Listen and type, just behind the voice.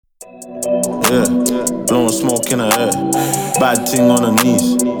Yeah, blowing smoke in the air. Bad ting on her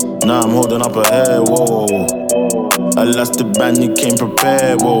knees. Now I'm holding up her hair. Whoa, whoa, whoa. I lost the band, you came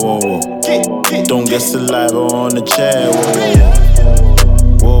prepared. Whoa, whoa, whoa. Don't get saliva on the chair.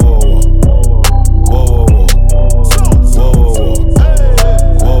 Whoa, whoa, whoa.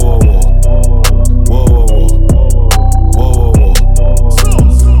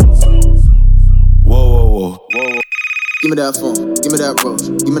 Whoa, whoa, whoa. Give me that phone, give me that rose,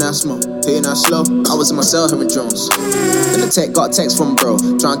 give me that smoke, hitting that slow. I was in my cell hearing drones. Then the tech got a text from bro,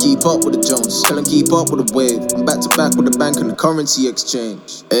 try and keep up with the Jones. Tell him keep up with the wave. I'm back to back with the bank and the currency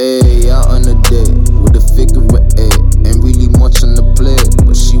exchange. Ayy, out on the day with the figure eight. Ain't really much on the plate,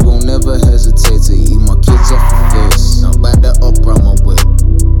 but she won't never hesitate to eat my kids off her face. Now back that up round my way.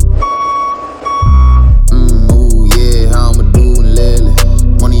 Ooh yeah, how I'ma doing lately?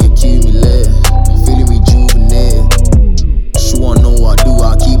 Money accumulating, feeling rejuvenated. She wanna know what I do,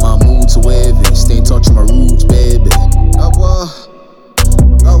 I keep my mood to wavy. Stay in touch with my roots, baby.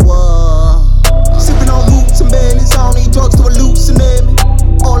 Sipping on roots and Baileys, I don't need drugs to hallucinate me.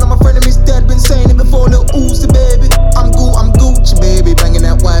 All of my frenemies dead, been saying it before, little Uzi, baby. I'm Gucci, baby, banging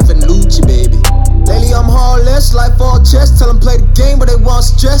that wife and Lucci, baby. Lately I'm heartless, life all chest. Tell them play the game, but they want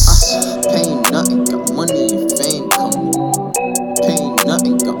stress. Pain nothing, got money and fame coming. Pain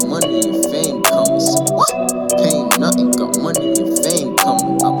nothing, got money and fame coming. What? Pain nothing, got money and fame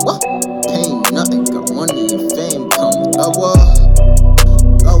coming. What? Pain nothing, got money and fame coming.